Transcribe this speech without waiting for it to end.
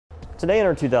Today in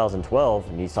our 2012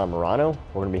 Nissan Murano,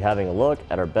 we're going to be having a look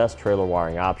at our best trailer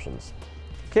wiring options.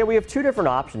 Okay, we have two different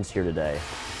options here today.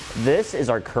 This is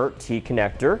our Curt Key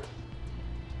Connector,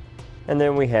 and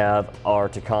then we have our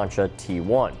Tekonsha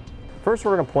T1. First,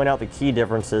 we're going to point out the key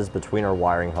differences between our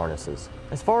wiring harnesses.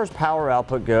 As far as power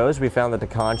output goes, we found the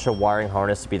Tekonsha wiring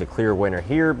harness to be the clear winner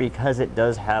here because it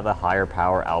does have a higher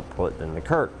power output than the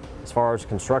Curt. As far as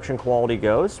construction quality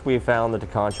goes, we found the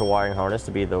Tekonsha wiring harness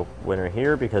to be the winner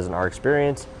here because in our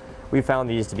experience, we found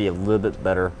these to be a little bit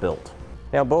better built.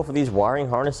 Now, both of these wiring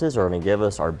harnesses are going to give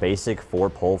us our basic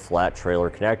 4-pole flat trailer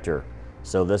connector.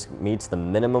 So this meets the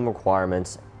minimum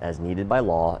requirements as needed by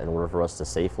law in order for us to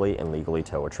safely and legally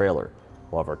tow a trailer.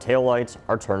 We'll have our tail lights,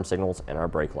 our turn signals, and our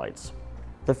brake lights.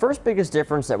 The first biggest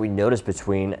difference that we notice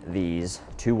between these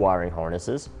two wiring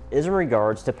harnesses is in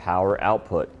regards to power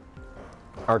output.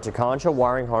 Our Tekonsha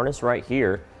wiring harness right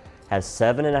here has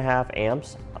 7.5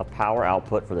 amps of power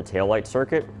output for the taillight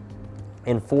circuit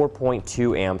and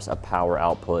 4.2 amps of power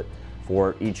output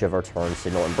for each of our turn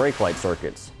signal and brake light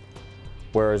circuits.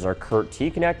 Whereas our Curt Key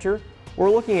Connector, we're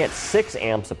looking at 6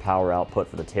 amps of power output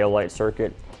for the taillight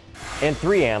circuit and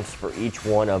 3 amps for each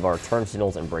one of our turn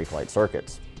signals and brake light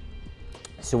circuits.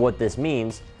 So what this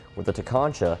means, with the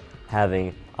Tekonsha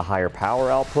having a higher power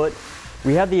output,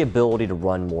 we have the ability to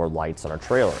run more lights on our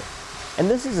trailer. And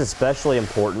this is especially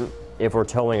important if we're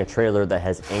towing a trailer that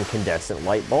has incandescent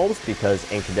light bulbs,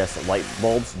 because incandescent light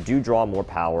bulbs do draw more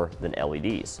power than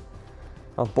LEDs.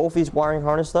 Now, both these wiring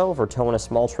harnesses though, if we're towing a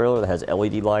small trailer that has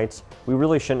LED lights, we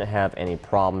really shouldn't have any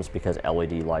problems because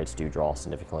LED lights do draw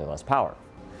significantly less power.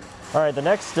 All right, the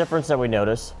next difference that we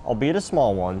notice, albeit a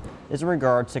small one, is in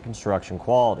regards to construction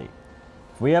quality.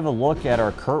 If we have a look at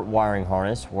our Curt wiring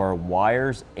harness where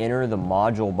wires enter the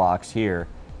module box here,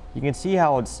 you can see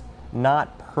how it's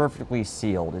not perfectly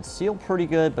sealed. It's sealed pretty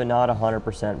good, but not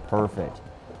 100% perfect.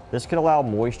 This could allow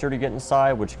moisture to get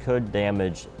inside, which could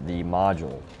damage the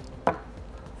module.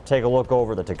 Take a look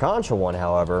over the Tekonsha one,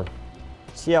 however.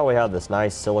 See how we have this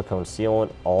nice silicone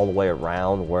sealant all the way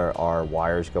around where our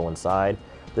wires go inside?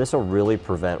 This will really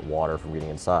prevent water from getting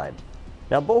inside.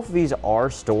 Now, both of these are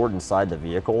stored inside the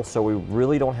vehicle, so we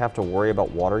really don't have to worry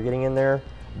about water getting in there,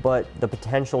 but the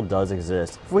potential does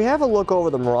exist. If we have a look over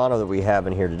the Murano that we have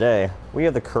in here today, we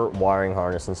have the Curt wiring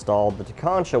harness installed. The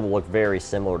Tekonsha will look very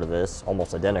similar to this,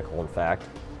 almost identical in fact.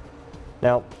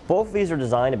 Now, both of these are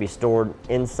designed to be stored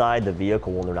inside the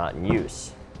vehicle when they're not in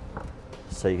use.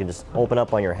 So you can just open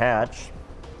up on your hatch.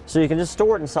 So you can just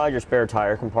store it inside your spare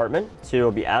tire compartment, so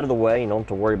it'll be out of the way. You don't have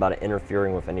to worry about it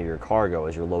interfering with any of your cargo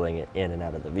as you're loading it in and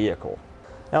out of the vehicle.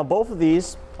 Now, both of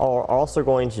these are also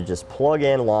going to just plug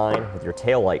in line with your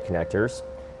tail light connectors,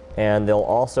 and they'll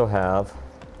also have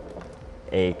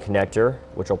a connector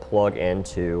which will plug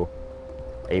into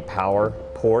a power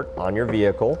port on your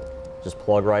vehicle. Just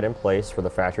plug right in place for the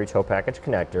factory tow package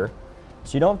connector.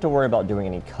 So you don't have to worry about doing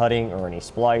any cutting or any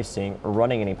splicing or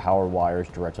running any power wires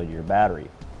directly to your battery.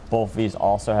 Both of these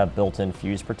also have built-in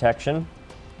fuse protection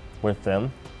with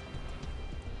them,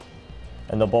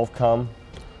 and they'll both come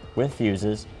with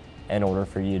fuses in order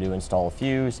for you to install a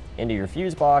fuse into your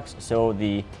fuse box, so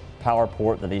the power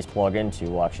port that these plug into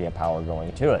will actually have power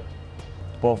going to it.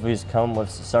 Both of these come with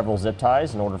several zip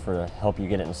ties in order to help you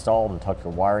get it installed and tuck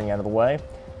your wiring out of the way.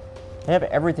 They have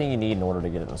everything you need in order to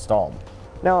get it installed.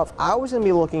 Now, if I was going to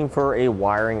be looking for a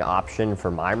wiring option for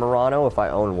my Murano, if I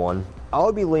own one, I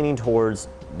would be leaning towards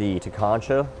the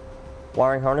Tekonsha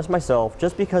wiring harness myself,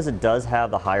 just because it does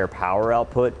have the higher power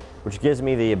output, which gives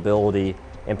me the ability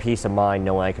and peace of mind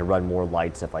knowing I can run more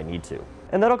lights if I need to.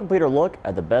 And that'll complete our look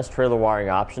at the best trailer wiring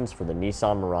options for the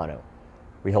Nissan Murano.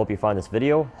 We hope you find this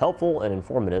video helpful and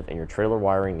informative in your trailer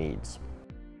wiring needs.